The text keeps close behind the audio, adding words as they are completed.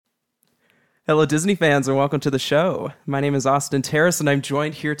Hello, Disney fans, and welcome to the show. My name is Austin Terrace, and I'm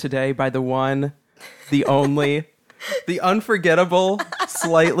joined here today by the one, the only, the unforgettable,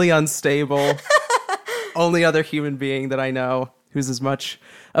 slightly unstable, only other human being that I know who's as much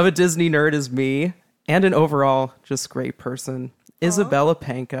of a Disney nerd as me, and an overall just great person, Isabella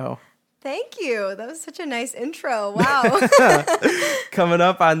Panko. Thank you. That was such a nice intro. Wow. Coming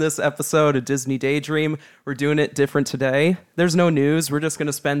up on this episode of Disney Daydream, we're doing it different today. There's no news. We're just going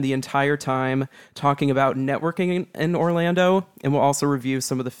to spend the entire time talking about networking in Orlando, and we'll also review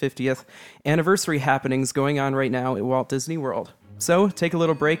some of the 50th anniversary happenings going on right now at Walt Disney World. So take a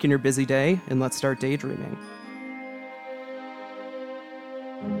little break in your busy day, and let's start daydreaming.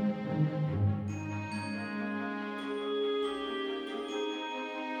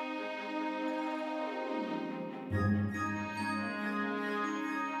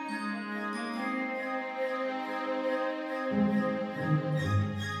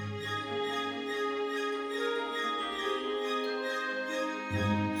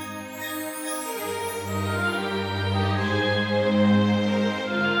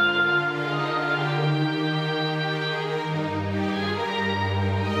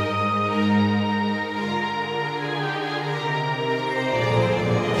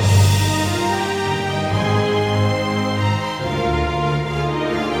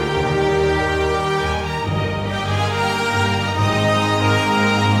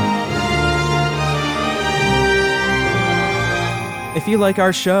 If you like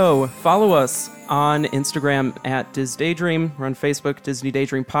our show, follow us on Instagram at DisDaydream. We're on Facebook, Disney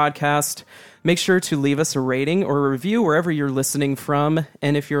Daydream Podcast. Make sure to leave us a rating or a review wherever you're listening from.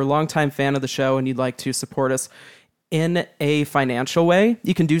 And if you're a longtime fan of the show and you'd like to support us in a financial way,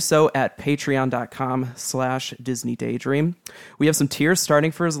 you can do so at patreon.com/Disney Daydream. We have some tiers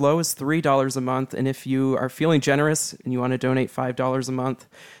starting for as low as $3 a month. And if you are feeling generous and you want to donate $5 a month,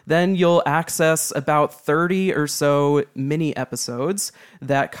 then you'll access about 30 or so mini episodes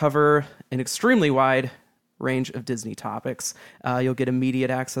that cover an extremely wide range of Disney topics. You'll get immediate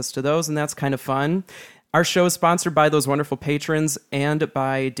access to those, and that's kind of fun. Our show is sponsored by those wonderful patrons and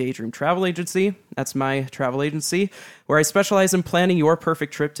by Daydream Travel Agency. That's my travel agency, where I specialize in planning your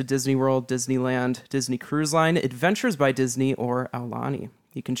perfect trip to Disney World, Disneyland, Disney Cruise Line, Adventures by Disney, or Aulani.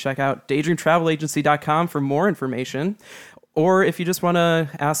 You can check out daydreamtravelagency.com for more information. Or if you just want to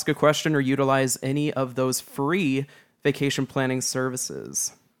ask a question or utilize any of those free vacation planning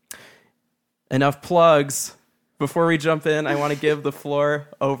services. Enough plugs. Before we jump in, I want to give the floor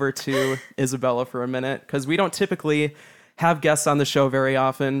over to Isabella for a minute, because we don't typically have guests on the show very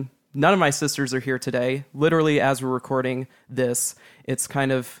often. None of my sisters are here today. Literally, as we're recording this, it's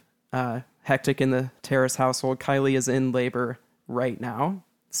kind of hectic in the Terrace household. Kylie is in labor right now,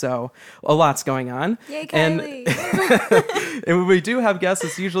 so a lot's going on. Yay, Kylie! And when we do have guests,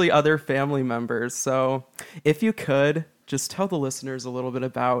 it's usually other family members. So if you could, just tell the listeners a little bit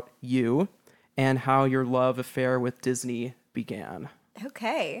about you and how your love affair with Disney began.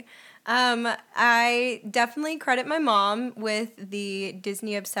 Okay. I definitely credit my mom with the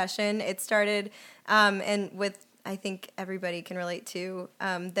Disney obsession. It started, and with, I think everybody can relate to,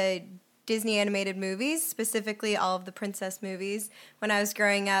 the Disney animated movies, specifically all of the princess movies. When I was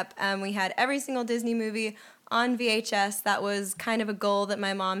growing up, we had every single Disney movie on VHS. That was kind of a goal that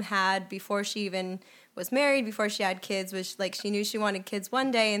my mom had before she even was married, before she had kids, which like she knew she wanted kids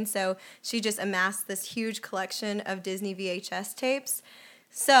one day, and so she just amassed this huge collection of Disney VHS tapes.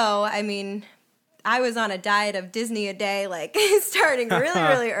 So, I mean, I was on a diet of Disney a day, like starting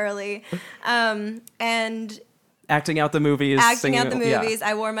really early, and acting out the movies. Yeah.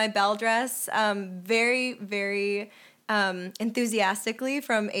 I wore my Belle dress very enthusiastically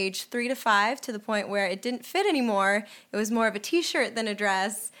from age 3 to 5, to the point where it didn't fit anymore. It was more of a t-shirt than a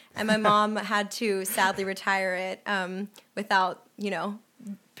dress, and my mom had to sadly retire it without,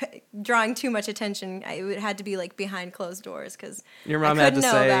 drawing too much attention. It had to be like behind closed doors, because your mom had to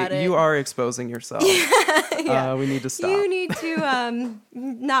say, "You are exposing yourself. Yeah. We need to stop. You need to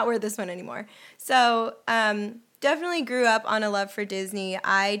not wear this one anymore." So definitely grew up on a love for Disney.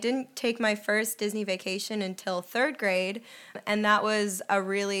 I didn't take my first Disney vacation until 3rd grade, and that was a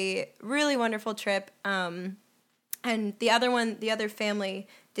really, really wonderful trip. And the other family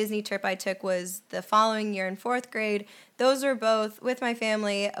Disney trip I took was the following year in 4th grade. Those were both with my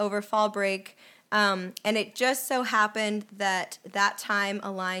family over fall break. And it just so happened that time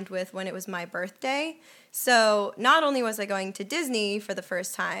aligned with when it was my birthday. So not only was I going to Disney for the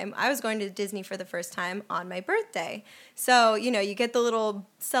first time, I was going to Disney for the first time on my birthday. So, you get the little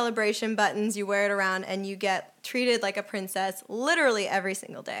celebration buttons, you wear it around, and you get treated like a princess literally every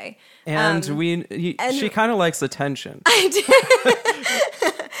single day. And she kind of likes attention. I do.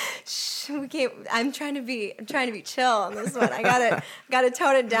 We I'm trying to be chill on this one. I gotta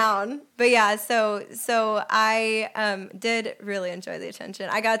tone it down. But yeah, so I did really enjoy the attention.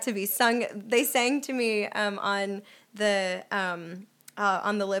 I got to be sung. They sang to me on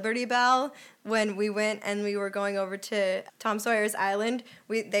the Liberty Bell when we went and we were going over to Tom Sawyer's Island.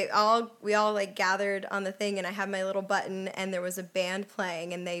 We all like gathered on the thing, and I had my little button, and there was a band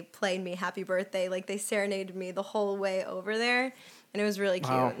playing, and they played me Happy Birthday. Like, they serenaded me the whole way over there, and it was really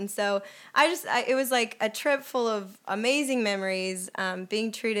cute. Wow. And so it was like a trip full of amazing memories,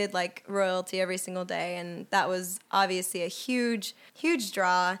 being treated like royalty every single day, and that was obviously a huge, huge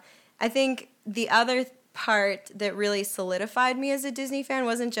draw. I think the other part that really solidified me as a Disney fan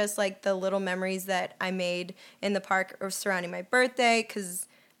wasn't just like the little memories that I made in the park or surrounding my birthday, because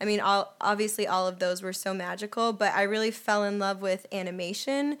I mean, obviously all of those were so magical, but I really fell in love with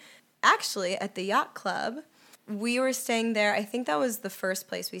animation. Actually, at the Yacht Club, we were staying there. I think that was the first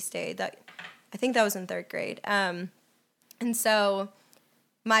place we stayed. I think that was in 3rd grade. And so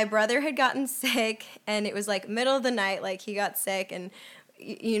my brother had gotten sick, and it was like middle of the night, like he got sick, and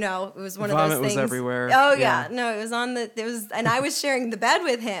it was one of those things. Vomit was everywhere. Oh yeah. No, and I was sharing the bed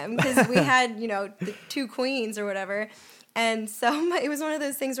with him because we had, the 2 queens or whatever. And so it was one of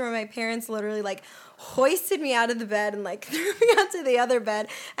those things where my parents literally like hoisted me out of the bed and like threw me out to the other bed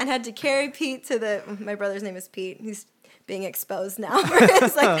and had to carry Pete my brother's name is Pete. He's being exposed now for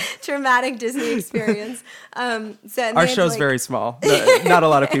his like traumatic Disney experience. Our show's very small. Not a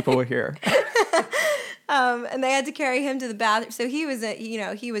lot of people were here. And they had to carry him to the bathroom. So he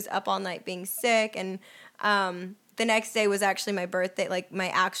was up all night being sick. And the next day was actually my birthday, like my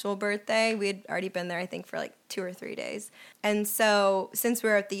actual birthday. We had already been there, I think, for like 2 or 3 days. And so since we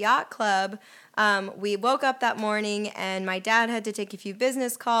were at the Yacht Club, we woke up that morning, and my dad had to take a few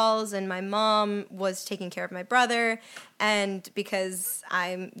business calls, and my mom was taking care of my brother. And because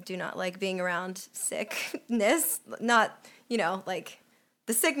I do not like being around sickness, not, like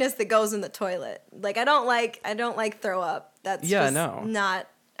the sickness that goes in the toilet. Like I don't like throw up. That's not.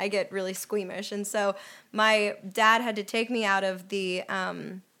 I get really squeamish, and so my dad had to take me out of the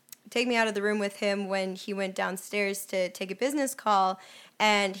room with him when he went downstairs to take a business call,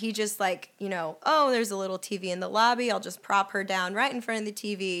 and he just there's a little TV in the lobby. I'll just prop her down right in front of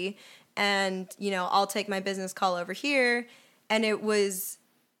the TV, and I'll take my business call over here, and it was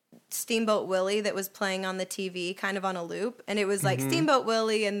Steamboat Willie that was playing on the TV kind of on a loop, and it was like Steamboat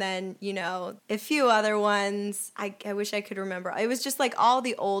Willie and then a few other ones. I wish I could remember. It was just like all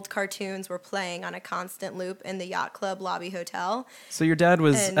the old cartoons were playing on a constant loop in the Yacht Club lobby hotel. So your dad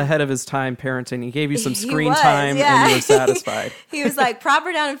was ahead of his time parenting. He gave you some screen time, and you were satisfied. He was like, prop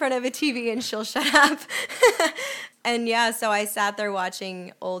her down in front of a TV and she'll shut up. And so I sat there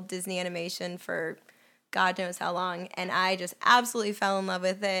watching old Disney animation for God knows how long, and I just absolutely fell in love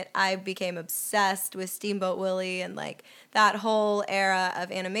with it. I became obsessed with Steamboat Willie and like that whole era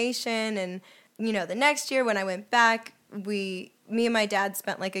of animation. And the next year when I went back, me and my dad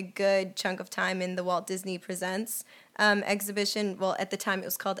spent like a good chunk of time in the Walt Disney Presents exhibition. Well, at the time it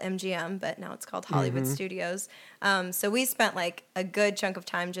was called MGM, but now it's called Hollywood Studios. So we spent like a good chunk of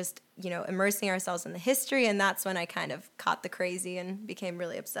time just immersing ourselves in the history, and that's when I kind of caught the crazy and became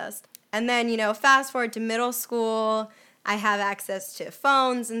really obsessed. And then, fast forward to middle school, I have access to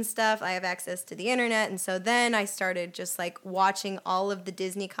phones and stuff. I have access to the internet. And so then I started just like watching all of the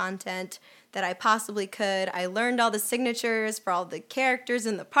Disney content that I possibly could. I learned all the signatures for all the characters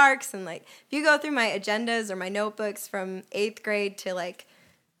in the parks. And like, if you go through my agendas or my notebooks from 8th grade to like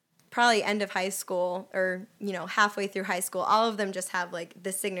probably end of high school or, halfway through high school, all of them just have like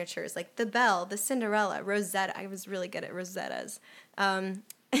the signatures, like the Belle, the Cinderella, Rosetta. I was really good at Rosettas.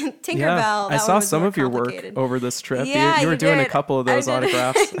 Tinkerbell. I saw some of your work over this trip. Yeah, you were doing a couple of those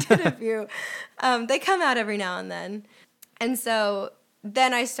autographs. I did a few. They come out every now and then. And so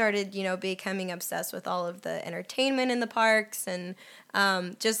then I started, becoming obsessed with all of the entertainment in the parks and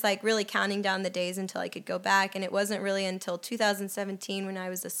just like really counting down the days until I could go back. And it wasn't really until 2017 when I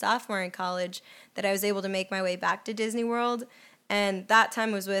was a sophomore in college that I was able to make my way back to Disney World. And that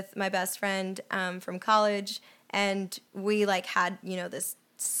time was with my best friend from college. And we like had, this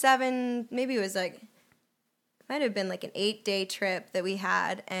 7, maybe it was like, might have been like an 8-day trip that we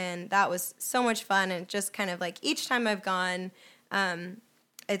had, and that was so much fun. And just kind of like each time I've gone,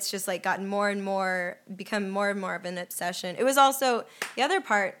 it's just like gotten more and more, become more and more of an obsession. It was also the other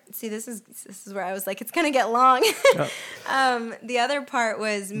part. See, this is where I was like, it's gonna get long. The other part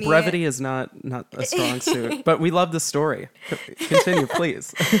was me. Brevity is not a strong suit, but we love the story. Continue, please.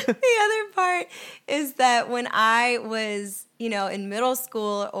 The other part is that when I was, in middle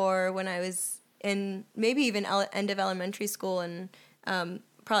school or when I was in maybe even end of elementary school and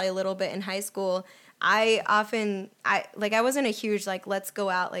probably a little bit in high school, I wasn't a huge, like, let's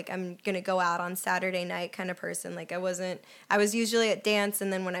go out, like, I'm going to go out on Saturday night kind of person. Like, I was usually at dance,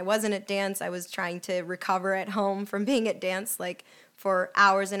 and then when I wasn't at dance, I was trying to recover at home from being at dance, like, for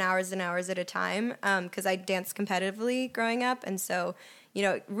hours and hours and hours at a time, because I danced competitively growing up. And so,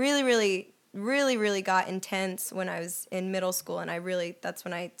 really, really, really, really got intense when I was in middle school, and that's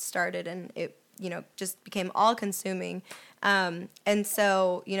when I started, and it, just became all-consuming. And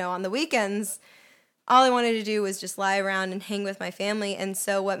so, on the weekends, all I wanted to do was just lie around and hang with my family. And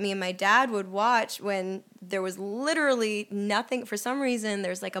so what me and my dad would watch when there was literally nothing, for some reason,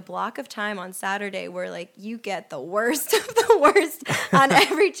 there's like a block of time on Saturday where like you get the worst of the worst on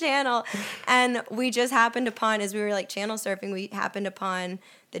every channel. And we just happened upon, as we were like channel surfing, we happened upon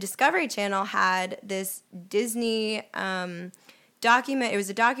the Discovery Channel had this Disney it was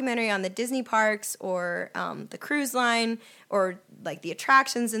a documentary on the Disney parks or the cruise line or like the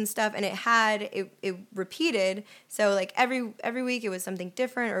attractions and stuff, and it repeated. So like every week it was something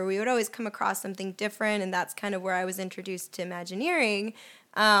different, or we would always come across something different, and that's kind of where I was introduced to Imagineering,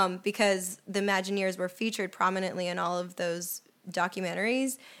 because the Imagineers were featured prominently in all of those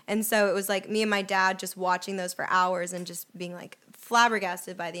documentaries. And so it was like me and my dad just watching those for hours and just being like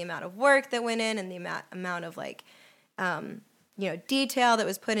flabbergasted by the amount of work that went in and the amount of like detail that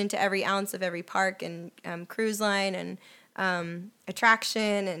was put into every ounce of every park and cruise line and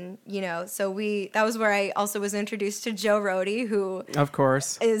attraction. And, so that was where I also was introduced to Joe Rohde, who of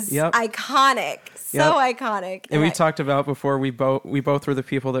course is iconic, iconic. And we talked about before, we both were the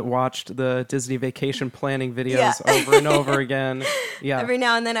people that watched the Disney vacation planning videos over and over again. Yeah. Every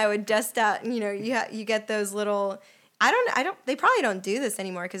now and then I would dust out, and, you get those little, they probably don't do this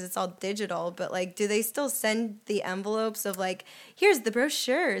anymore because it's all digital, but like, do they still send the envelopes of like, here's the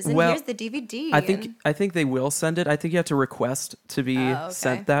brochures and here's the DVD? I think they will send it. I think you have to request to be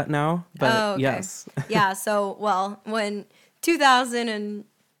sent that now, but yes. Yeah. So, when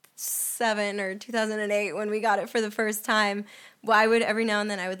 2007 or 2008, when we got it for the first time, every now and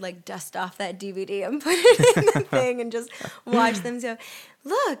then I would like dust off that DVD and put it in the thing and just watch them go,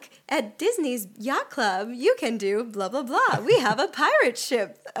 look, at Disney's Yacht Club, you can do blah, blah, blah. We have a pirate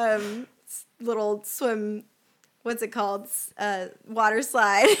ship, little swim, what's it called? Water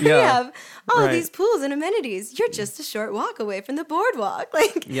slide. Yeah. We have all these pools and amenities. You're just a short walk away from the boardwalk.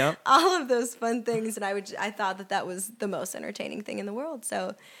 Like all of those fun things. And I thought that was the most entertaining thing in the world.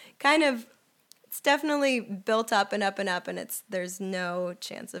 So kind of, it's definitely built up and up and up, and there's no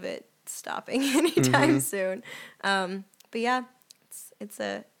chance of it stopping anytime soon. But yeah, it's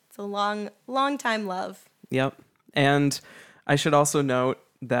a long time love. Yep. And I should also note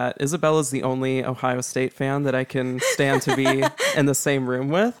that Isabella's the only Ohio State fan that I can stand to be in the same room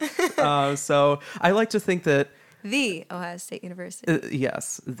with. So I like to think that the Ohio State University.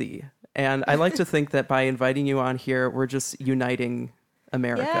 Yes, the. And I like to think that by inviting you on here, we're just uniting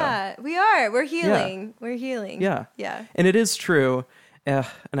America. Yeah, we are. We're healing. Yeah. We're healing. Yeah. Yeah. And it is true. And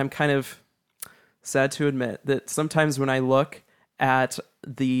I'm kind of sad to admit that sometimes when I look at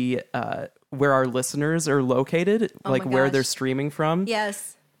the where our listeners are located, like where they're streaming from.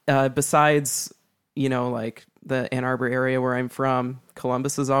 Yes. Besides, like the Ann Arbor area where I'm from,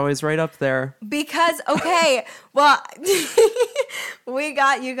 Columbus is always right up there. Because, well,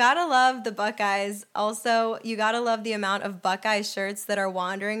 you gotta love the Buckeyes. Also, you gotta love the amount of Buckeye shirts that are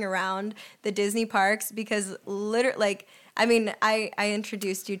wandering around the Disney parks, because literally, I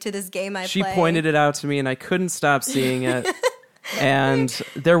introduced you to this game I play. She pointed it out to me and I couldn't stop seeing it. And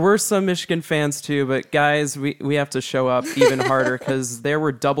there were some Michigan fans too, but guys, we have to show up even harder because there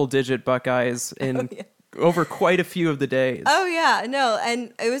were double-digit Buckeyes in over quite a few of the days. Oh yeah, no,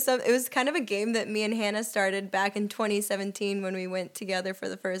 and it was kind of a game that me and Hannah started back in 2017 when we went together for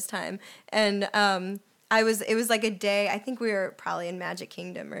the first time, and it was like a day. I think we were probably in Magic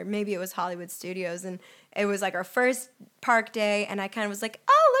Kingdom, or maybe it was Hollywood Studios, and it was like our first park day, and I kind of was like,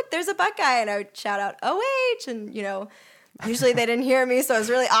 oh look, there's a Buckeye, and I would shout out OH, and usually they didn't hear me, so it was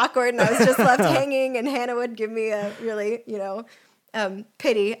really awkward, and I was just left hanging, and Hannah would give me a really,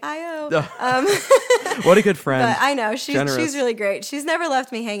 pity. What a good friend. But I know, she's really great. She's never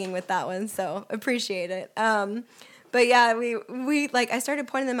left me hanging with that one, so appreciate it. But yeah, we I started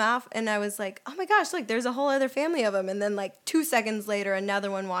pointing them off, and I was like, oh my gosh, look, there's a whole other family of them. And then 2 seconds later, another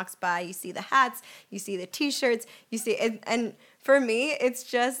one walks by. You see the hats, you see the T-shirts, you see it, and for me, it's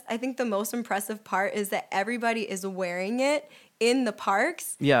just, I think the most impressive part is that everybody is wearing it in the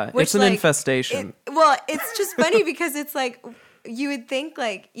parks. Yeah, it's an infestation. It's just funny because it's you would think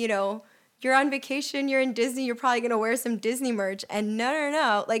you're on vacation, you're in Disney, you're probably going to wear some Disney merch. And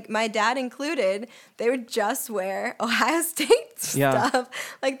no. My dad included, they would just wear Ohio State stuff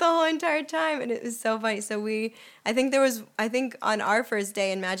like the whole entire time. And it was so funny. So I think on our first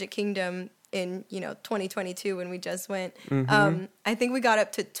day in Magic Kingdom in 2022 when we just went, I think we got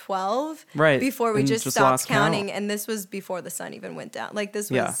up to 12 before we just stopped counting. And this was before the sun even went down. Like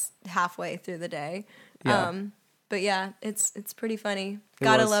this was halfway through the day. But yeah, it's pretty funny.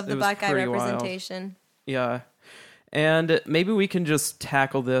 Gotta love the Buckeye representation. Wild. Yeah. And maybe we can just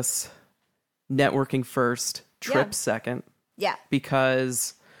tackle this networking first, trip second. Yeah.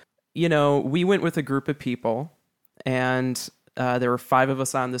 Because, we went with a group of people and there were 5 of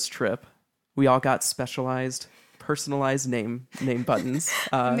us on this trip. We all got specialized, personalized name buttons.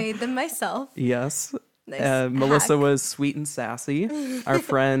 Made them myself. Yes. Nice Melissa was sweet and sassy. Our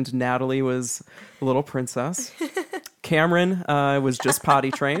friend Natalie was a little princess. Cameron was just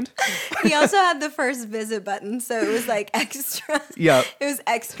potty trained. He also had the first visit button, so it was like extra. Yeah. It was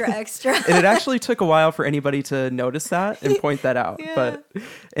extra. And it actually took a while for anybody to notice that and point that out. Yeah. But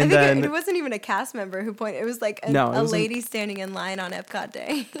I think it wasn't even a cast member who pointed. It was like a lady standing in line on Epcot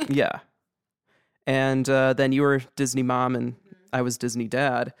Day. Yeah. And then you were Disney mom and I was Disney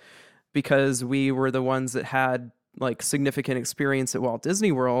dad, because we were the ones that had like significant experience at Walt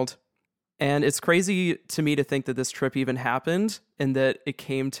Disney World. And it's crazy to me to think that this trip even happened and that it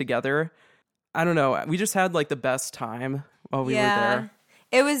came together. I don't know. We just had like the best time while we were there.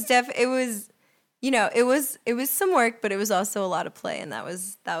 It was it was some work, but it was also a lot of play, and that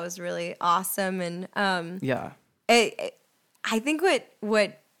was really awesome. And I think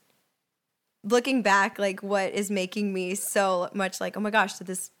what looking back, like what is making me so much like, oh my gosh, did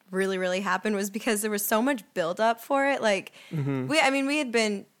this really, really happen, was because there was so much build up for it. Like we had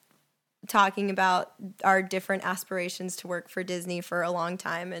been talking about our different aspirations to work for Disney for a long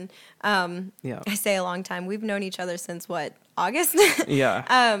time. And I say a long time. We've known each other since what, August?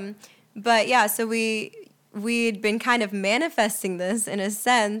 Yeah. But yeah, so we'd been kind of manifesting this in a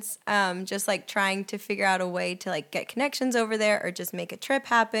sense, just like trying to figure out a way to like get connections over there or just make a trip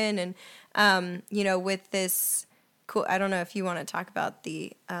happen. And, with this cool, I don't know if you want to talk about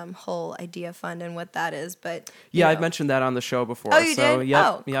the whole idea fund and what that is, but I've mentioned that on the show before. Oh, you did?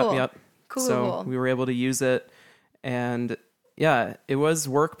 Yep, cool. Yep. Cool. So we were able to use it, and yeah, it was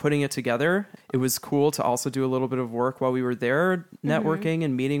work putting it together. It was cool to also do a little bit of work while we were there, networking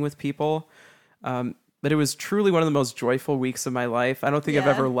and meeting with people. But it was truly one of the most joyful weeks of my life. I don't think I've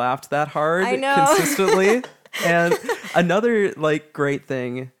ever laughed that hard consistently. And another like great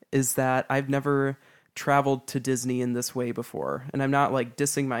thing is that I've never traveled to Disney in this way before. And I'm not like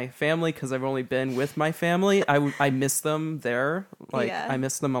dissing my family because I've only been with my family. I miss them there. I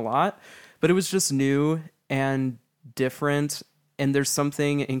miss them a lot. But it was just new and different. And there's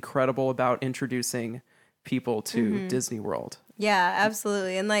something incredible about introducing people to Disney World. Yeah,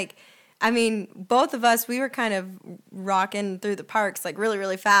 absolutely. And like, I mean, both of us, we were kind of rocking through the parks like really,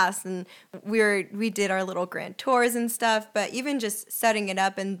 really fast, and we did our little grand tours and stuff. But even just setting it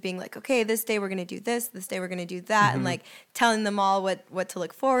up and being like, okay, this day we're gonna do this day we're gonna do that, and like telling them all what to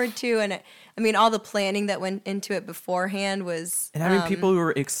look forward to, and I mean, all the planning that went into it beforehand was and having people who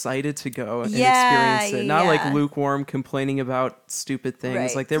were excited to go and experience it, not like lukewarm complaining about stupid things.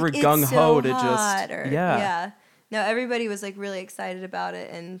 Right. Like they were gung ho so to hot, just No, everybody was like really excited about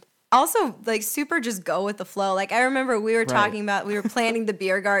it, and also like super just go with the flow. Like I remember we were talking about, we were planning the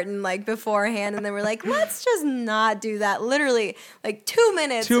beer garden like beforehand, and then we're like, let's just not do that. Literally like 2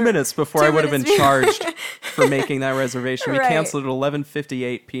 minutes. 2 minutes before I would have been charged for making that reservation. We canceled at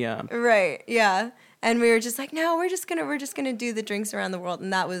 11:58 p.m. Right. Yeah. And we were just like, no, we're just gonna do the drinks around the world,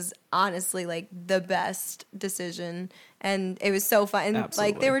 and that was honestly like the best decision, and it was so fun. And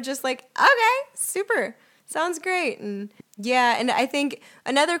Absolutely. like they were just like, okay, super. Sounds great. And yeah, and I think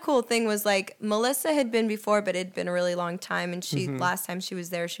another cool thing was like Melissa had been before, but it'd been a really long time. And last time she was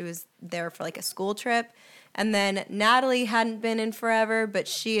there for like a school trip. And then Natalie hadn't been in forever, but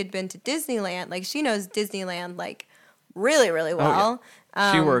she had been to Disneyland. Like she knows Disneyland like really, really well. Oh,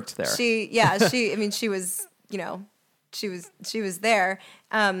 yeah. She worked there. She was, she was there.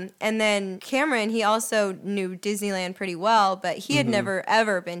 And then Cameron, he also knew Disneyland pretty well, but he had never,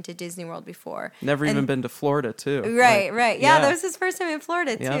 ever been to Disney World before. Never even been to Florida, too. Right. Yeah, that was his first time in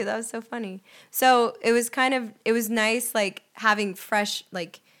Florida, too. Yep. That was so funny. So it was nice, like, having fresh,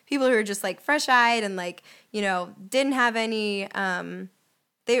 like, people who were just, like, fresh-eyed and, like, didn't have any,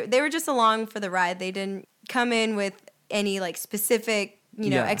 they were just along for the ride. They didn't come in with any, like, specific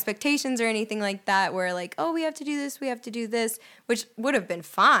expectations or anything like that, where like, oh, we have to do this, which would have been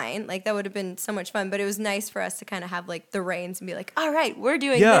fine. Like that would have been so much fun, but it was nice for us to kind of have like the reins and be like, all right, we're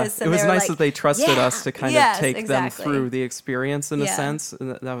doing this. And it was nice like, that they trusted us to kind of take them through the experience in a Yeah. sense.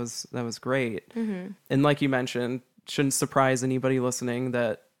 And that was great. And like you mentioned, shouldn't surprise anybody listening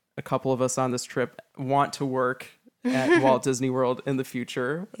that a couple of us on this trip want to work at Walt Disney World in the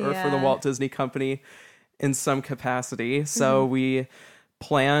future, or for the Walt Disney Company in some capacity. So we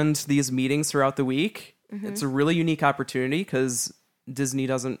planned these meetings throughout the week. It's a really unique opportunity because Disney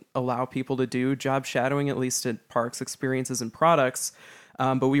doesn't allow people to do job shadowing, at least at parks, experiences, and products.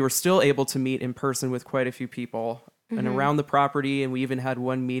 But we were still able to meet in person with quite a few people and around the property. And we even had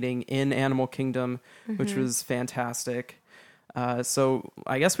one meeting in Animal Kingdom, which was fantastic. So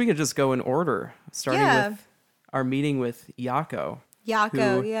I guess we could just go in order, starting with our meeting with Jaco.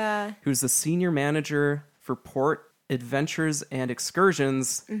 Who's the senior manager for port adventures and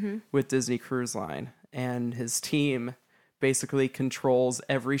excursions with Disney Cruise Line. And his team basically controls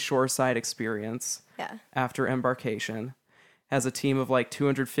every shoreside experience after embarkation. Has a team of like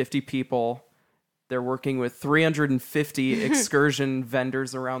 250 people. They're working with 350 excursion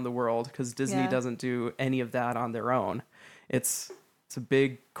vendors around the world because Disney doesn't do any of that on their own. It's a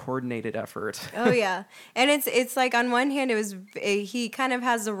big coordinated effort. Oh yeah. And it's like on one hand he kind of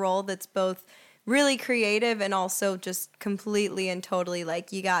has a role that's both really creative and also just completely and totally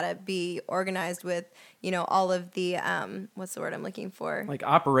like you gotta be organized with, all of the what's the word I'm looking for? Like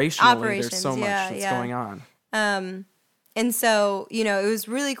operationally, there's so much that's going on. And so, it was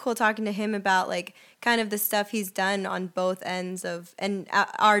really cool talking to him about like kind of the stuff he's done on both ends of, and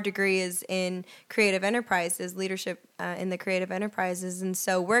our degree is in creative enterprises, leadership in the creative enterprises. And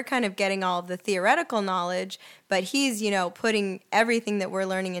so we're kind of getting all of the theoretical knowledge, but he's, putting everything that we're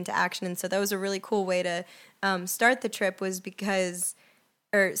learning into action. And so that was a really cool way to start the trip start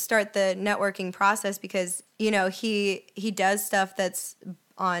the networking process because, he does stuff that's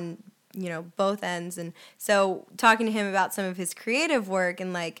on both ends. And so talking to him about some of his creative work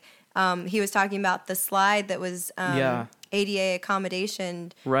and like, he was talking about the slide that was ADA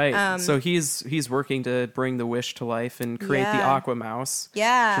accommodation. Right. So he's working to bring the Wish to life and create the Aqua Mouse.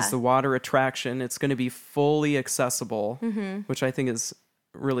 Yeah. Which is the water attraction. It's going to be fully accessible, which I think is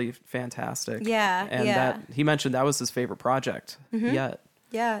really fantastic. Yeah. And that he mentioned that was his favorite project yet.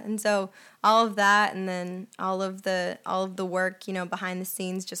 Yeah, and so all of that, and then all of the work, behind the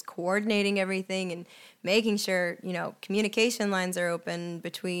scenes, just coordinating everything and making sure, communication lines are open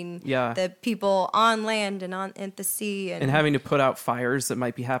between the people on land and at the sea, and having to put out fires that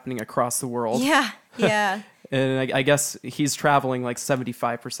might be happening across the world. Yeah. And I guess he's traveling like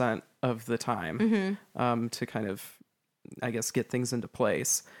 75% of the time to kind of, I guess, get things into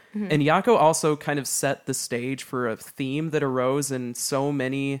place. And Jaco also kind of set the stage for a theme that arose in so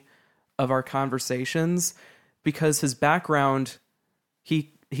many of our conversations because his background,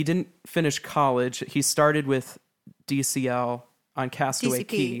 he didn't finish college. He started with DCL on Castaway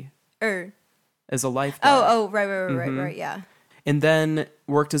Key as a lifeguard. Right, yeah. And then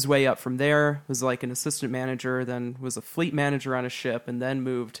worked his way up from there, was like an assistant manager, then was a fleet manager on a ship, and then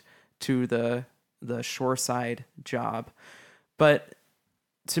moved to the shoreside job. But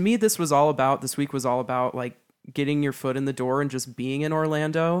to me, this week was all about like getting your foot in the door and just being in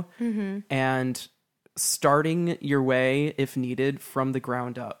Orlando and starting your way if needed from the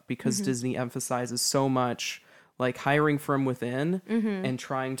ground up because Disney emphasizes so much like hiring from within and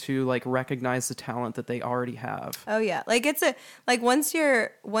trying to like recognize the talent that they already have. Oh yeah. Like once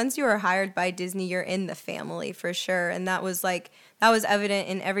you are hired by Disney, you're in the family for sure. And that was evident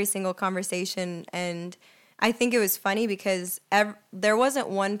in every single conversation. And I think it was funny because there wasn't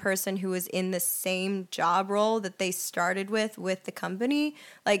one person who was in the same job role that they started with the company.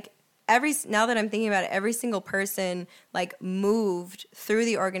 Like now that I'm thinking about it, every single person like moved through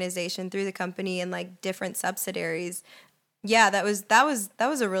the organization, through the company, and like different subsidiaries. Yeah, that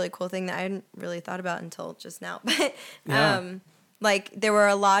was a really cool thing that I hadn't really thought about until just now. But like there were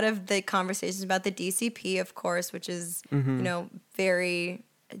a lot of the conversations about the DCP, of course, which is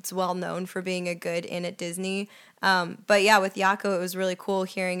it's well known for being a good inn at Disney. But yeah, with Jaco, it was really cool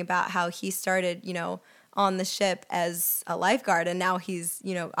hearing about how he started, on the ship as a lifeguard, and now he's,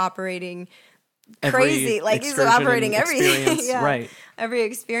 operating crazy. Like he's operating everything. Right. Every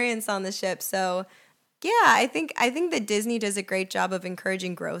experience on the ship. So yeah, I think that Disney does a great job of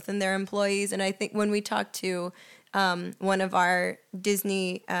encouraging growth in their employees. And I think when we talked to one of our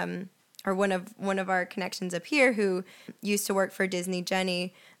Disney or one of our connections up here who used to work for Disney,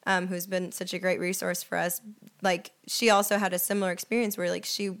 Jenny, who's been such a great resource for us. Like she also had a similar experience where like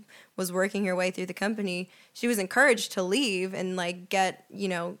she was working her way through the company. She was encouraged to leave and like get,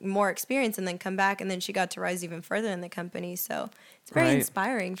 more experience and then come back. And then she got to rise even further in the company. So it's very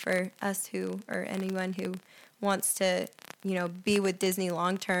inspiring for us or anyone who wants to, be with Disney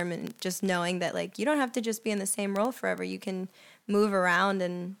long term and just knowing that like you don't have to just be in the same role forever. You can move around,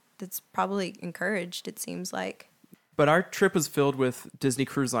 and that's probably encouraged, it seems like. But our trip was filled with Disney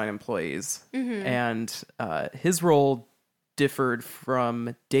Cruise Line employees, and his role differed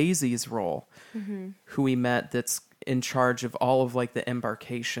from Daisy's role, who we met that's in charge of all of like the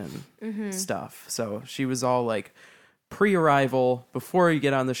embarkation stuff. So she was all like pre-arrival, before you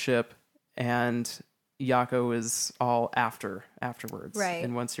get on the ship, and Yako is all afterwards. Right.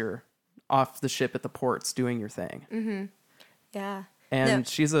 And once you're off the ship at the ports doing your thing. Yeah. And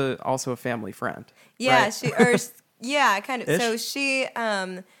she's also a family friend. Yeah, right? Kind of. Ish? So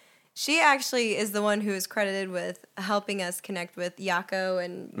she actually is the one who is credited with helping us connect with Yako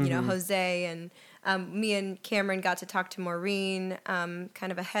and, you know, Jose, and me and Cameron got to talk to Maureen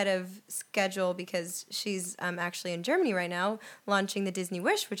kind of ahead of schedule because she's actually in Germany right now launching the Disney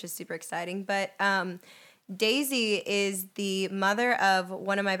Wish, which is super exciting. But Daisy is the mother of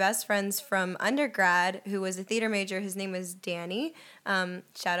one of my best friends from undergrad who was a theater major. His name was Danny.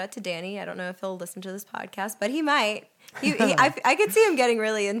 Shout out to Danny. I don't know if he'll listen to this podcast, but he might. I could see him getting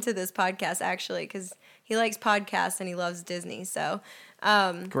really into this podcast, actually, because he likes podcasts and he loves Disney. So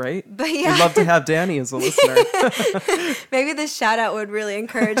great. But yeah, we'd love to have Danny as a listener. Maybe this shout out would really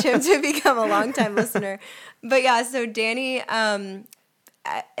encourage him to become a longtime listener. But yeah, so Danny, I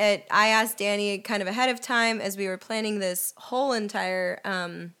asked Danny kind of ahead of time as we were planning this whole entire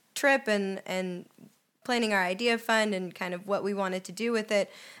trip and planning our idea fund and kind of what we wanted to do with it.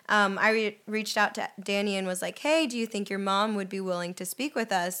 I reached out to Danny and was like, hey, do you think your mom would be willing to speak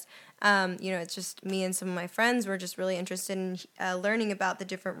with us? It's just me and some of my friends were just really interested in learning about the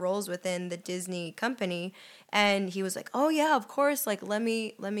different roles within the Disney company. And he was like, oh, yeah, of course. Like, let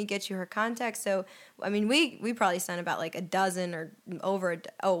me get you her contact. So, I mean, we probably sent about like a dozen or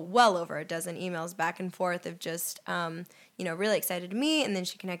well over a dozen emails back and forth of just, really excited to meet. And then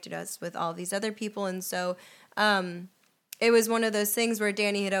she connected us with all these other people. And so it was one of those things where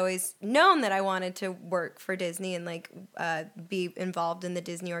Danny had always known that I wanted to work for Disney and like be involved in the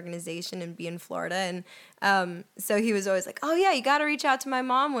Disney organization and be in Florida. And so he was always like, oh, yeah, you got to reach out to my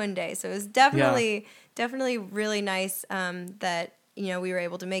mom one day. So it was definitely really nice that, we were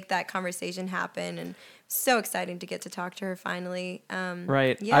able to make that conversation happen, and so exciting to get to talk to her finally.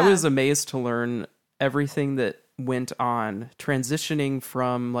 Right. Yeah. I was amazed to learn everything that went on transitioning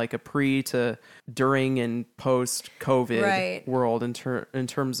from like a pre to during and post COVID world in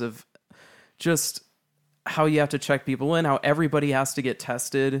terms of just how you have to check people in, how everybody has to get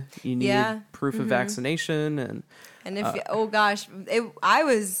tested. You need proof of vaccination and if oh gosh, I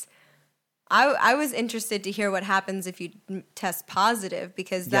was interested to hear what happens if you test positive,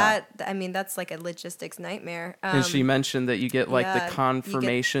 because that's like a logistics nightmare. And she mentioned that you get like the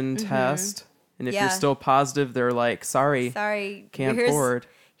confirmation test. And if you're still positive, they're like, sorry, can't board.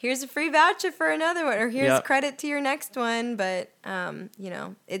 Here's a free voucher for another one, or here's credit to your next one. But,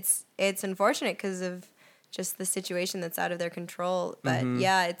 it's unfortunate because of just the situation that's out of their control. But,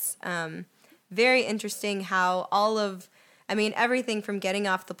 it's very interesting how everything from getting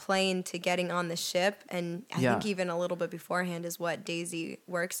off the plane to getting on the ship, and I think even a little bit beforehand is what Daisy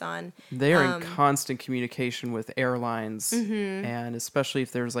works on. They are in constant communication with airlines, and especially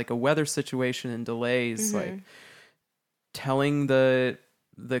if there's like a weather situation and delays, like telling the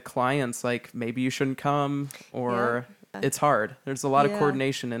clients like maybe you shouldn't come, or it's hard. There's a lot of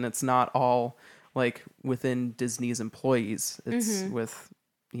coordination, and it's not all like within Disney's employees. It's with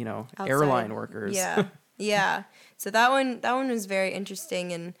outside airline workers. Yeah. So that one was very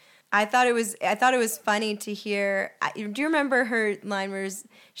interesting, and I thought it was funny to hear. Do you remember her line where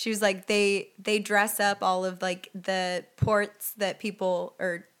she was like, they dress up all of like the ports that people,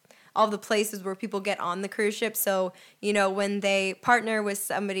 or all the places where people get on the cruise ship. So, when they partner with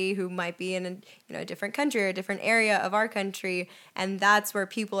somebody who might be in a different country or a different area of our country, and that's where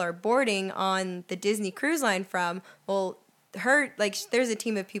people are boarding on the Disney Cruise Line from, well, there's a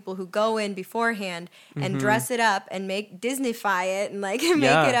team of people who go in beforehand and dress it up and Disneyfy it and make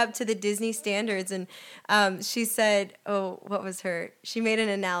it up to the Disney standards. And she said, she made an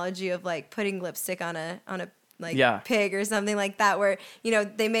analogy of like putting lipstick on a pig or something like that, where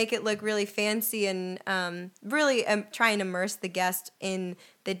they make it look really fancy and really try and immerse the guest in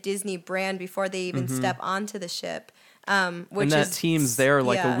the Disney brand before they even step onto the ship. And that team's there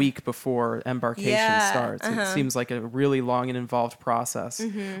like a week before embarkation starts. It seems like a really long and involved process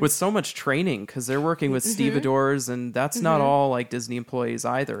with so much training, because they're working with stevedores, and that's not all like Disney employees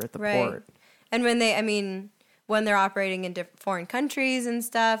either at the port. And when they're operating in different foreign countries and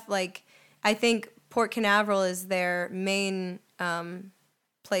stuff, like I think Port Canaveral is their main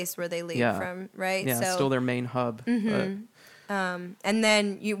place where they leave from, right? Yeah, so, still their main hub. And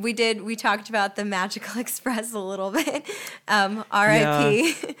then we talked about the Magical Express a little bit.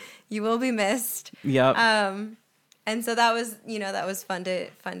 R.I.P. You will be missed. Yep. And And so that was fun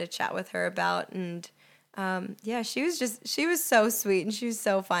to chat with her about. And she was so sweet and she was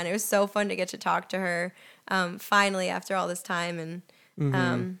so fun. It was so fun to get to talk to her finally after all this time.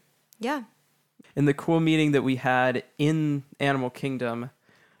 And And the cool meeting that we had in Animal Kingdom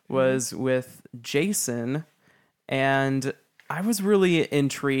was with Jason, and I was really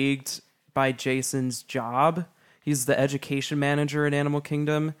intrigued by Jason's job. He's the education manager at Animal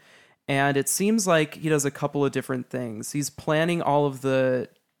Kingdom, and it seems like he does a couple of different things. He's planning all of the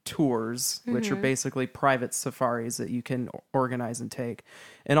tours, which are basically private safaris that you can organize and take,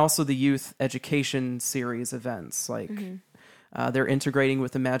 and also the youth education series events. Like they're integrating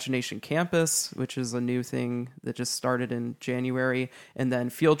with Imagination Campus, which is a new thing that just started in January, and then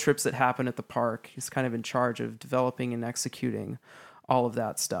field trips that happen at the park. He's kind of in charge of developing and executing all of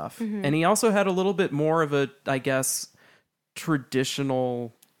that stuff. And he also had a little bit more of a, I guess,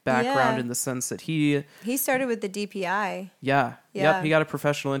 traditional background in the sense that he started with the DPI. Yep, he got a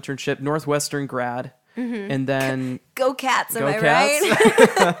professional internship, Northwestern grad, and then Go Cats, am I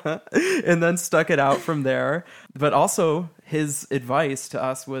Cats. right? And then stuck it out from there. But also his advice to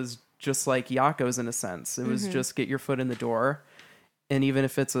us was just like Yako's in a sense. It was just get your foot in the door, and even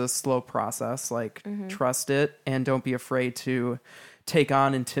if it's a slow process, like trust it and don't be afraid to take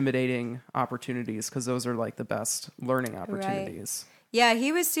on intimidating opportunities, because those are like the best learning opportunities. Right. Yeah,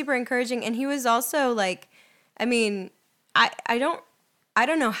 he was super encouraging, and he was also like, I mean, I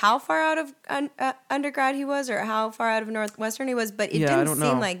don't know how far out of undergrad he was or how far out of Northwestern he was, but it didn't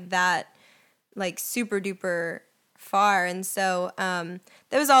seem like that, like super duper far. And so that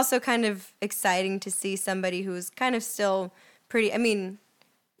was also kind of exciting to see somebody who was kind of still pretty, I mean,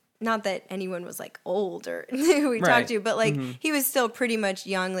 not that anyone was like old or who we talked to, but like he was still pretty much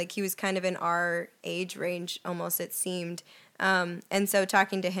young. Like he was kind of in our age range almost, it seemed. And so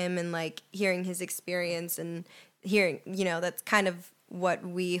talking to him and like hearing his experience and hearing, that's kind of what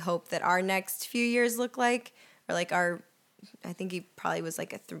we hope that our next few years look like, or like I think he probably was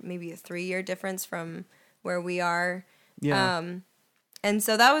like maybe a 3-year difference from where we are. Yeah. And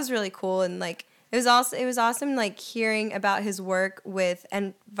so that was really cool. And like, it was awesome, like hearing about his work with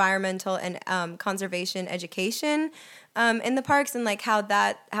environmental and conservation education in the parks, and like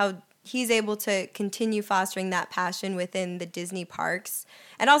how he's able to continue fostering that passion within the Disney parks.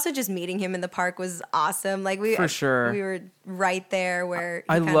 And also just meeting him in the park was awesome. Like we were right there where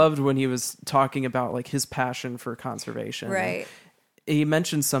I loved when he was talking about like his passion for conservation. Right. And he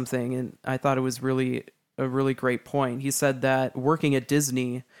mentioned something, and I thought it was a really great point. He said that working at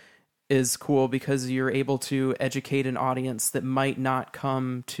Disney is cool because you're able to educate an audience that might not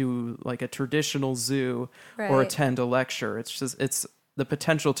come to like a traditional zoo or attend a lecture. It's the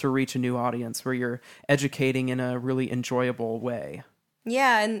potential to reach a new audience where you're educating in a really enjoyable way.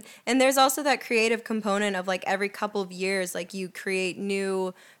 Yeah, and there's also that creative component of like every couple of years, like you create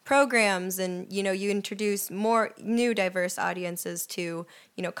new programs and, you introduce more new diverse audiences to,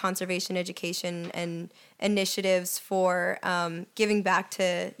 conservation education and initiatives for giving back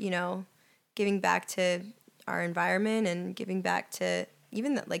to our environment and giving back to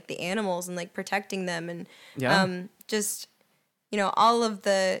even the animals and like protecting them and just all of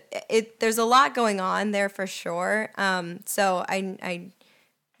there's a lot going on there for sure. So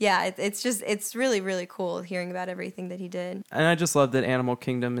it's really, really cool hearing about everything that he did. And I just love that Animal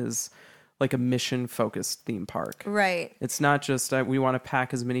Kingdom is like a mission-focused theme park. Right. It's not just we want to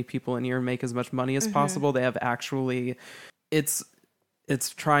pack as many people in here and make as much money as possible. They have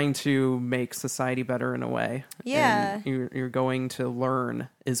it's trying to make society better in a way. Yeah. And you're going to learn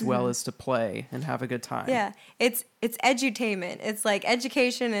as well as to play and have a good time. Yeah. It's edutainment. It's like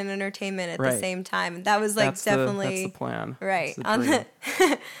education and entertainment at the same time. That was like that's the plan. Right.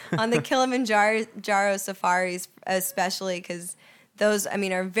 On the Kilimanjaro safaris especially, because those,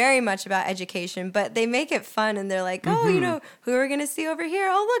 are very much about education, but they make it fun, and they're like, who are we going to see over here?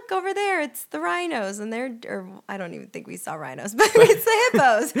 Oh, look, over there, it's the rhinos, and I don't even think we saw rhinos, but it's the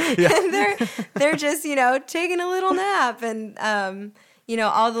hippos, and they're just, taking a little nap, and,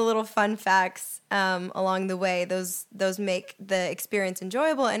 all the little fun facts along the way, those make the experience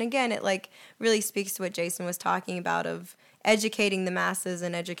enjoyable, and again, it, like, really speaks to what Jason was talking about of educating the masses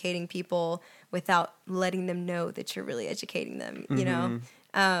and educating people without letting them know that you're really educating them,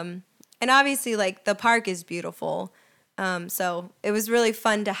 and obviously, like, the park is beautiful. So it was really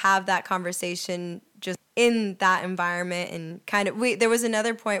fun to have that conversation just in that environment, and kind of, there was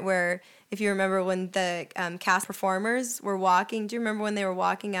another point where, if you remember when the cast performers were walking, do you remember when they were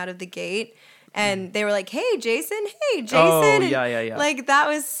walking out of the gate? And they were like, hey, Jason. Oh, yeah. Like, that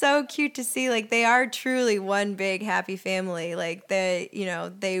was so cute to see. Like, they are truly one big happy family. Like, they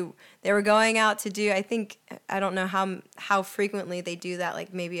they were going out to do, I don't know how frequently they do that,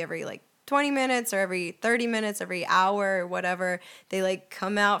 like maybe every like 20 minutes or every 30 minutes, every hour or whatever. They like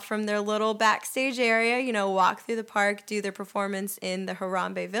come out from their little backstage area, you know, walk through the park, do their performance in the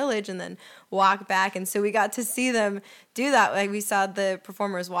Harambe village, and then walk back. And so we got to see them do that. Like we saw the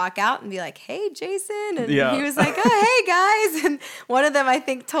performers walk out and be like, "Hey, Jason." And he was like, "Oh, hey, guys." And one of them, I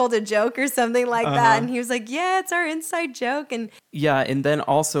think, told a joke or something like that. And he was like, "Yeah, it's our inside joke." And yeah. And then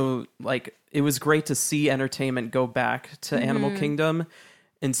also, like, it was great to see entertainment go back to Animal Kingdom.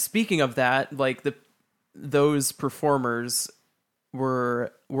 And speaking of that, like those performers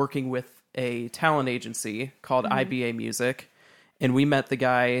were working with a talent agency called IBA Music, and we met the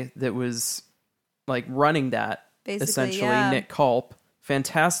guy that was like running that, basically, essentially, Nick Culp.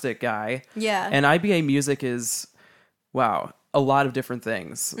 Fantastic guy. Yeah. And IBA Music is, wow, a lot of different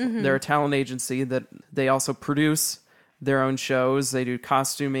things. They're a talent agency that they also produce their own shows. They do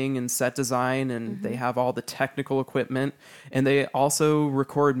costuming and set design, and they have all the technical equipment, and they also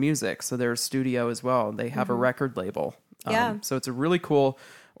record music. So they're a studio as well. They have a record label. So it's a really cool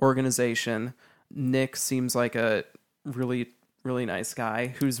organization. Nick seems like a really, really nice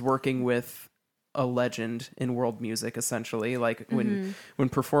guy who's working with a legend in world music, essentially. Like when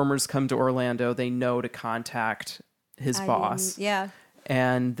performers come to Orlando, they know to contact his boss. Yeah.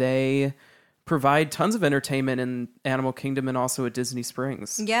 And they provide tons of entertainment in Animal Kingdom and also at Disney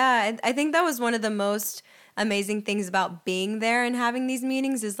Springs. Yeah, I think that was one of the most amazing things about being there and having these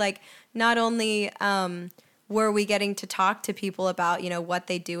meetings is like not only were we getting to talk to people about, you know, what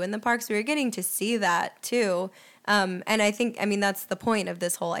they do in the parks, we were getting to see that too. And I think, I mean, that's the point of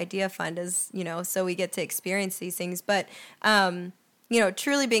this whole Idea Fund is, you know, so we get to experience these things. But, you know,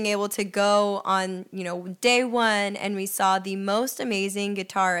 truly being able to go on, you know, day one and we saw the most amazing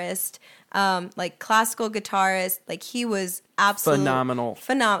guitarist, like classical guitarist, like he was absolutely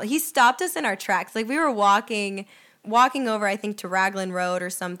phenomenal. He stopped us in our tracks. Like we were walking over, I think, to Raglan Road or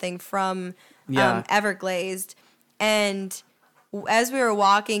something from Everglazed. And as we were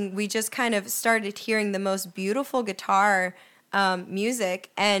walking, we just kind of started hearing the most beautiful guitar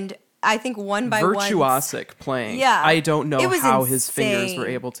music. And I think one by one, virtuosic playing. Yeah, I don't know how insane. His fingers were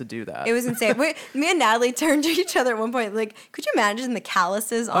able to do that. It was insane. Me and Natalie turned to each other at one point. Like, could you imagine the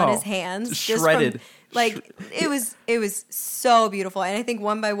calluses on his hands? Shredded. It was so beautiful. And I think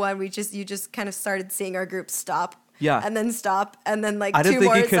one by one, you just kind of started seeing our group stop. Yeah. And then stop. And then like I two didn't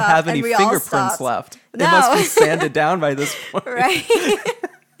think more you could stop, have any and we all fingerprints stopped. left. No. It must be sanded down by this point. Right.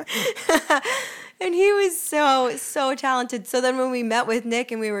 And he was so talented. So then when we met with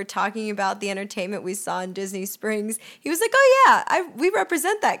Nick and we were talking about the entertainment we saw in Disney Springs, he was like, "Oh yeah, we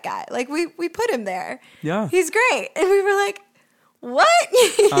represent that guy. Like we put him there. Yeah, he's great." And we were like, "What?"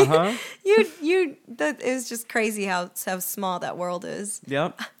 It was just crazy how small that world is.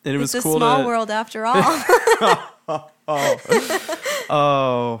 Yep, and it was it's cool. A small world after all.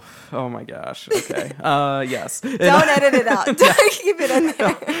 Oh my gosh. Okay. Yes. Don't edit it out. Keep it in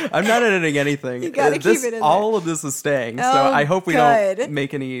there. I'm not editing anything. You gotta keep it in there. All of this is staying. So I hope we don't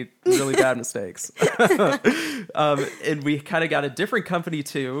make any really bad mistakes. And we kind of got a different company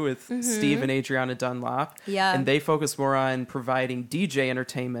too with Steve and Adriana Dunlop. Yeah. And they focus more on providing DJ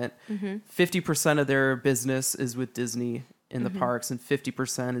entertainment. 50% of their business is with Disney in the parks and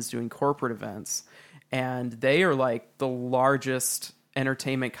 50% is doing corporate events. And they are like the largest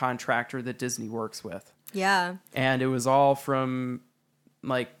entertainment contractor that Disney works with. Yeah. And it was all from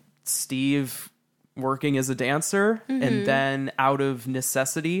like Steve working as a dancer. And then out of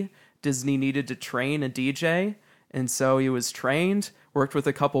necessity, Disney needed to train a DJ. And so he was trained, worked with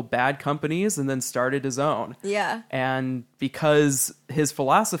a couple bad companies, and then started his own. Yeah. And because his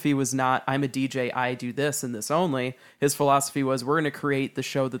philosophy was not, I'm a DJ, I do this and this only. His philosophy was, we're going to create the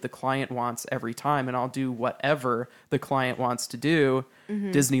show that the client wants every time, and I'll do whatever the client wants to do.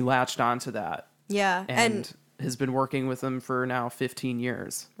 Disney latched onto that. Yeah. And has been working with them for now 15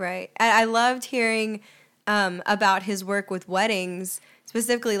 years. Right. I loved hearing about his work with weddings,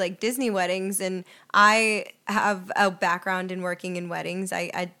 specifically like Disney weddings. And I have a background in working in weddings.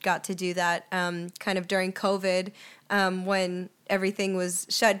 I got to do that kind of during COVID when everything was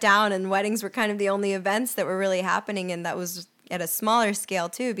shut down and weddings were kind of the only events that were really happening. And that was at a smaller scale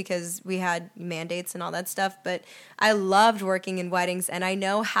too, because we had mandates and all that stuff. But I loved working in weddings, and I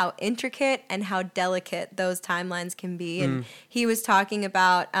know how intricate and how delicate those timelines can be. And he was talking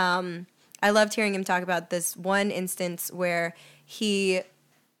about, I loved hearing him talk about this one instance where he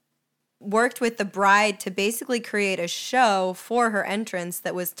worked with the bride to basically create a show for her entrance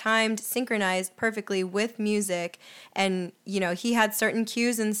that was timed, synchronized perfectly with music. And, you know, he had certain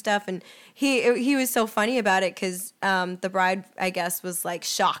cues and stuff. And he was so funny about it because the bride, I guess, was like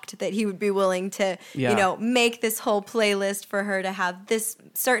shocked that he would be willing to, you know, make this whole playlist for her to have this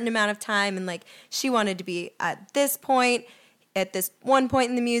certain amount of time. And like she wanted to be at this point, at this one point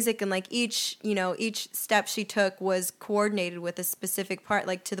in the music, and like each step she took was coordinated with a specific part,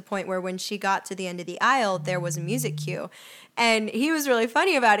 like to the point where when she got to the end of the aisle, there was a music cue. And he was really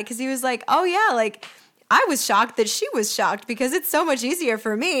funny about it because he was like, oh yeah, like I was shocked that she was shocked because it's so much easier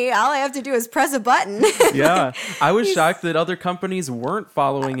for me. All I have to do is press a button. Yeah. I was shocked that other companies weren't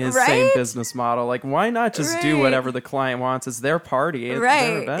following his same business model. Like, why not just do whatever the client wants? It's their party. It's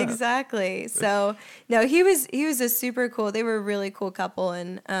their event. Exactly. So, no, he was a super cool, they were a really cool couple.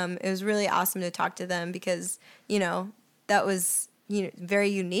 And it was really awesome to talk to them because, you know, that was, you know, very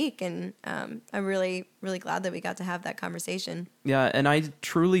unique. And I'm really, really glad that we got to have that conversation. Yeah. And I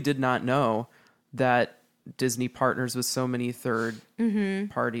truly did not know that Disney partners with so many third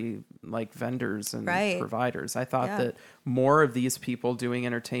party like vendors and providers. I thought that more of these people doing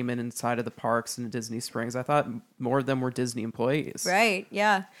entertainment inside of the parks and Disney Springs, I thought more of them were Disney employees. Right.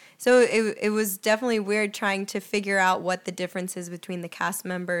 Yeah. So it was definitely weird trying to figure out what the difference is between the cast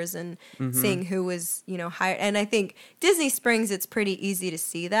members and seeing who was, you know, hired. And I think Disney Springs, it's pretty easy to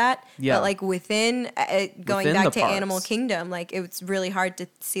see that. Yeah. But like within back to Animal Kingdom, like it's really hard to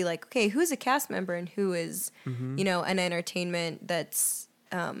see like, okay, who's a cast member and who is, you know, an entertainment that's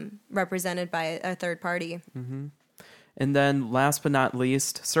represented by a third party. Mm-hmm. And then last but not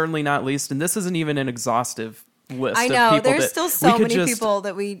least, certainly not least, and this isn't even an exhaustive list I know, of people. There's still so many people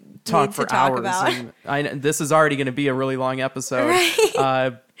that we need to talk about. And this is already going to be a really long episode.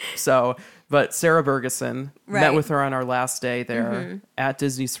 Right. But Sarah Bergeson, met with her on our last day there at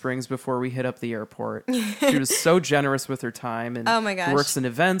Disney Springs before we hit up the airport. She was so generous with her time and oh my gosh. works in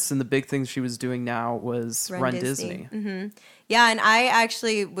events, and the big thing she was doing now was Run Disney. Mm-hmm. Yeah, and I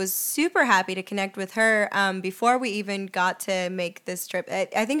actually was super happy to connect with her before we even got to make this trip.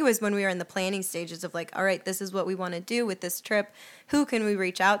 I think it was when we were in the planning stages of like, all right, this is what we want to do with this trip. Who can we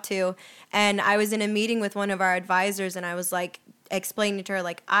reach out to? And I was in a meeting with one of our advisors, and I was like, explaining to her,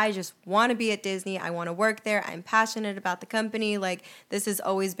 like, I just want to be at Disney. I want to work there. I'm passionate about the company. Like, this has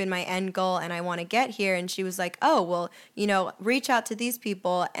always been my end goal, and I want to get here. And she was like, oh, well, you know, reach out to these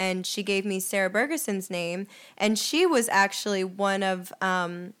people. And she gave me Sarah Bergeson's name. And she was actually one of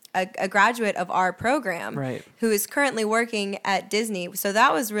a graduate of our program who is currently working at Disney. So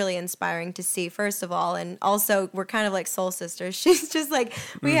that was really inspiring to see, first of all. And also, we're kind of like soul sisters. She's just like,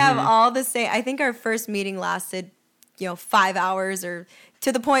 we have all the same. I think our first meeting lasted 5 hours, or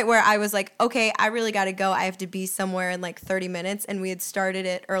to the point where I was like, okay, I really got to go. I have to be somewhere in like 30 minutes. And we had started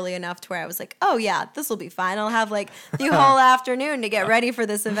it early enough to where I was like, oh yeah, this will be fine. I'll have like the whole afternoon to get ready for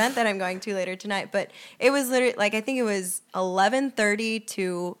this event that I'm going to later tonight. But it was literally like, I think it was 11:30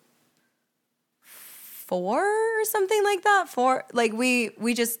 to 4 or something like that. 4, like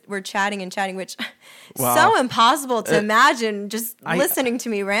we just were chatting, which so impossible to imagine just listening to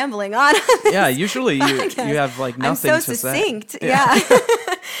me rambling on. Yeah, usually you have like nothing to say. I'm so succinct. Yeah.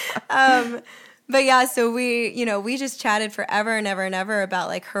 But yeah, so we just chatted forever and ever and ever about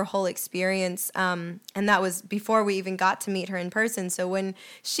like her whole experience. And that was before we even got to meet her in person. So when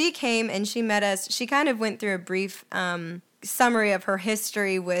she came and she met us, she kind of went through a brief summary of her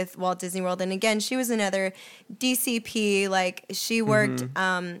history with Walt Disney World. And again, she was another DCP. Like she worked,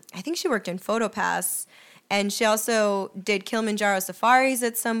 I think she worked in PhotoPass, and she also did Kilimanjaro safaris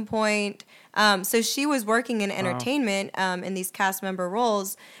at some point. So she was working in entertainment in these cast member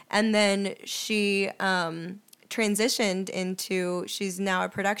roles. And then she transitioned into, she's now a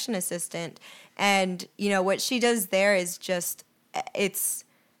production assistant. And, what she does there is just,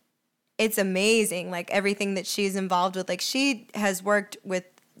 it's amazing, like everything that she's involved with. Like she has worked with,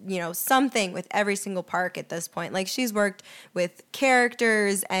 something with every single park at this point. Like she's worked with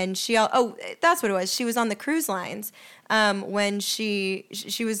characters, and that's what it was. She was on the cruise lines when she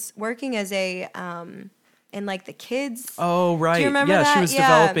was working as a in like the kids. Oh right, do you remember that? She was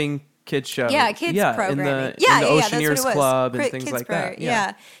developing kids show. Yeah, kids programming. In the Oceaneers Club and things kids like that.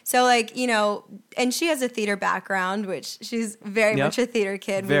 Yeah. So like, and she has a theater background, which she's very much a theater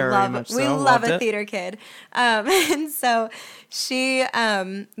kid. We love a theater kid. And so she,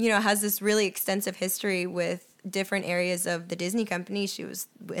 has this really extensive history with different areas of the Disney company. She was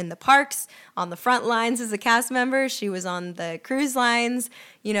in the parks, on the front lines as a cast member. She was on the cruise lines,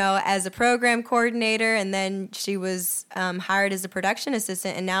 as a program coordinator. And then she was hired as a production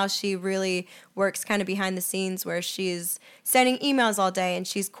assistant. And now she really works kind of behind the scenes where she's sending emails all day and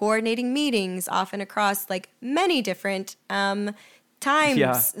she's coordinating meetings often across like many different time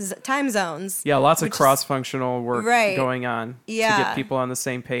zones. Yeah, lots of cross-functional work right. going on to get people on the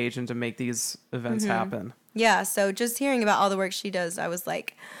same page and to make these events happen. Yeah, so just hearing about all the work she does, I was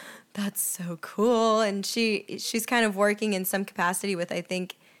like, that's so cool. And she's kind of working in some capacity with, I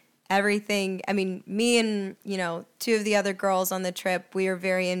think, everything. I mean, me and, two of the other girls on the trip, we are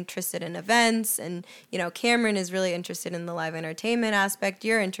very interested in events. And, Cameron is really interested in the live entertainment aspect.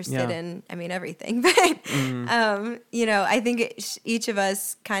 You're interested in, everything. But, I think each of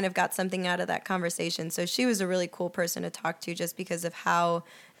us kind of got something out of that conversation. So she was a really cool person to talk to just because of how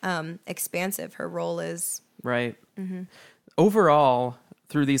expansive her role is. Right. Mm-hmm. Overall,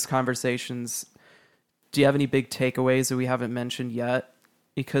 through these conversations, do you have any big takeaways that we haven't mentioned yet?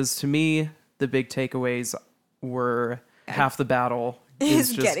 Because to me, the big takeaways were half the battle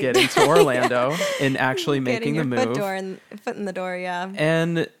is just getting to Orlando and actually making the move. Foot in the door, yeah.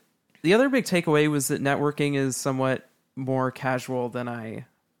 And the other big takeaway was that networking is somewhat more casual than I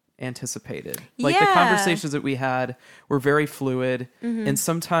anticipated. Like the conversations that we had were very fluid. Mm-hmm. And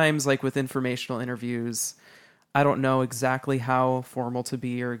sometimes, like with informational interviews, I don't know exactly how formal to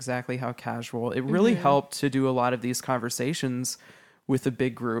be or exactly how casual. It really helped to do a lot of these conversations with a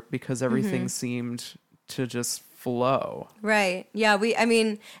big group because everything seemed to just flow. Right. Yeah.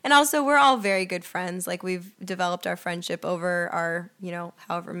 And also we're all very good friends. Like we've developed our friendship over our,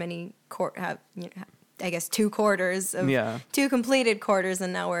 however many, I guess 2 quarters of 2 completed quarters.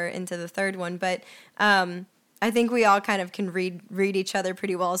 And now we're into the 3rd one. But, I think we all kind of can read each other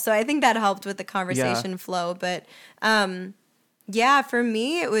pretty well. So I think that helped with the conversation flow. But, for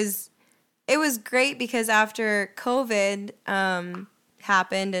me, it was great because after COVID,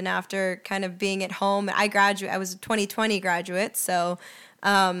 happened and after kind of being at home, I was a 2020 graduate. So,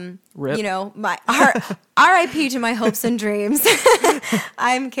 RIP. my RIP to my hopes and dreams.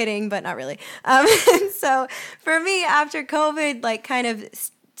 I'm kidding, but not really. So for me, after COVID, like kind of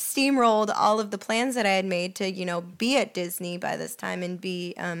steamrolled all of the plans that I had made to, be at Disney by this time and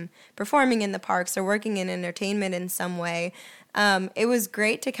be performing in the parks or working in entertainment in some way. It was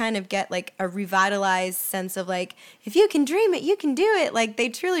great to kind of get like a revitalized sense of like, if you can dream it, you can do it. Like they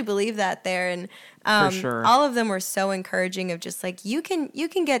truly believe that there. And for sure. All of them were so encouraging of just like, you can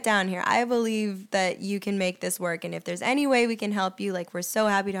get down here. I believe that you can make this work. And if there's any way we can help you, like, we're so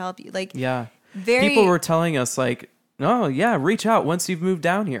happy to help you. Like, people were telling us like, oh yeah, reach out once you've moved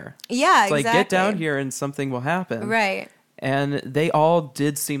down here. Yeah, it's like, get down here and something will happen. Right. And they all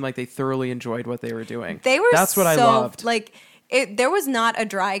did seem like they thoroughly enjoyed what they were doing. That's what I loved. Like, there was not a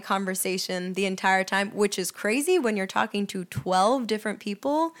dry conversation the entire time, which is crazy when you're talking to 12 different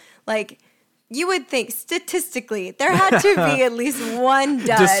people. Like, you would think statistically there had to be at least one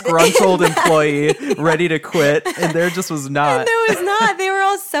dud. Disgruntled employee ready to quit, and there just was not. And there was not. They were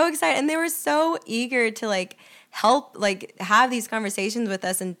all so excited, and they were so eager to like help, like have these conversations with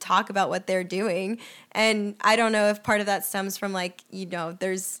us and talk about what they're doing. And I don't know if part of that stems from like,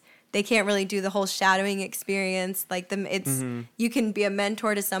 they can't really do the whole shadowing experience. Like you can be a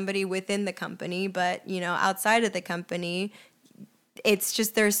mentor to somebody within the company, but outside of the company, it's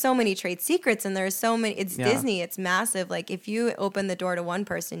just, there's so many trade secrets and there's so many, it's Disney, it's massive. Like if you open the door to one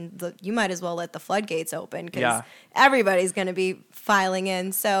person, you might as well let the floodgates open because everybody's going to be filing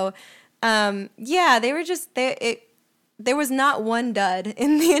in. So, they were just, there was not one dud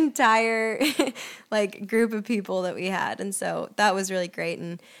in the entire like group of people that we had. And so that was really great.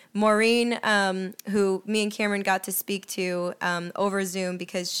 And Maureen, who me and Cameron got to speak to over Zoom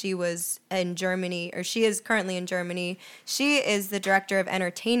because she was in Germany, or she is currently in Germany. She is the director of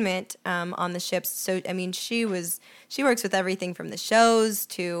entertainment on the ships. So, I mean, she works with everything from the shows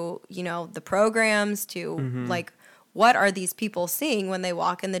to, the programs to like, what are these people seeing when they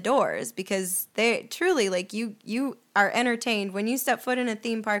walk in the doors? Because they truly, like, you are entertained when you step foot in a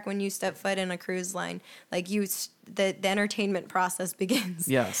theme park, when you step foot in a cruise line, like the entertainment process begins.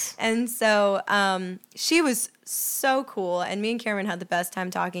 Yes. And so she was so cool, and me and Cameron had the best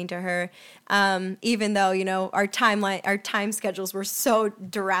time talking to her, even though, our time schedules were so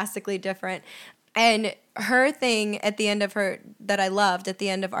drastically different. And her thing at the end of that I loved at the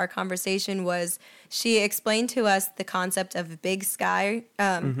end of our conversation was she explained to us the concept of big sky,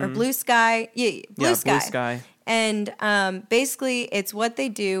 or blue sky. Blue sky. And basically it's what they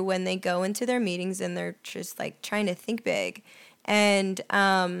do when they go into their meetings and they're just like trying to think big. And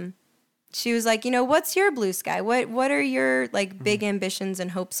she was like, what's your blue sky? What are your like big ambitions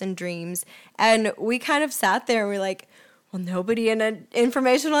and hopes and dreams? And we kind of sat there and we're like, well, nobody in an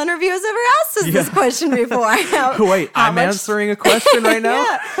informational interview has ever asked us this question before. Wait, I'm answering a question right now?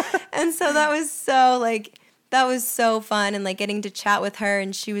 Yeah. And so that was so fun, and like getting to chat with her,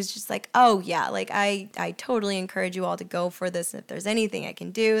 and she was just like, oh yeah, like I totally encourage you all to go for this. And if there's anything I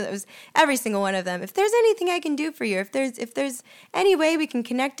can do, that was every single one of them. If there's anything I can do for you, if there's any way we can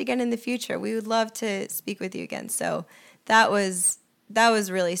connect again in the future, we would love to speak with you again. So that was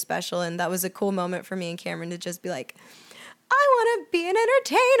really special, and that was a cool moment for me and Cameron to just be like, I want to be an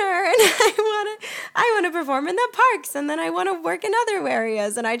entertainer, and I want to perform in the parks, and then I want to work in other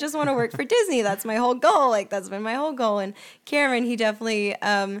areas, and I just want to work for Disney. That's my whole goal. Like, that's been my whole goal. And Cameron, he definitely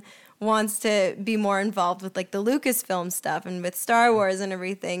wants to be more involved with like the Lucasfilm stuff and with Star Wars and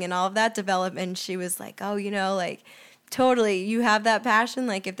everything and all of that development. She was like, oh, like totally, you have that passion.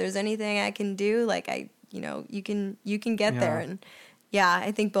 Like, if there's anything I can do, like you can get there. And yeah,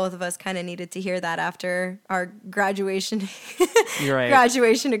 I think both of us kind of needed to hear that after our graduation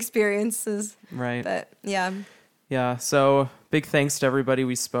graduation experiences. Right. But yeah. Yeah, so big thanks to everybody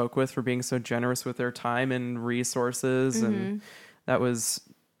we spoke with for being so generous with their time and resources. And that was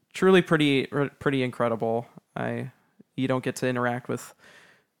truly pretty incredible. You don't get to interact with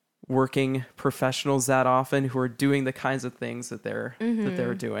working professionals that often who are doing the kinds of things that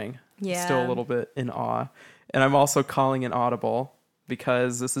they're doing. Yeah. Still a little bit in awe. And I'm also calling an audible,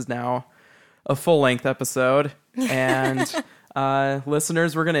 because this is now a full-length episode, and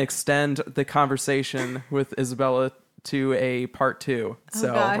listeners, we're going to extend the conversation with Isabella to a part 2.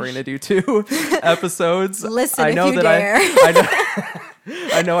 So we're going to do 2 episodes. Listen, if you dare.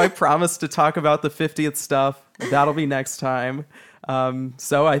 I know I promised to talk about the 50th stuff. That'll be next time.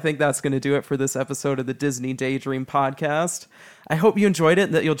 So I think that's going to do it for this episode of the Disney Daydream podcast. I hope you enjoyed it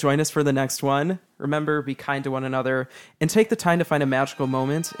and that you'll join us for the next one. Remember, be kind to one another and take the time to find a magical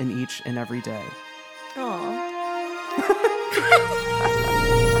moment in each and every day. Aww.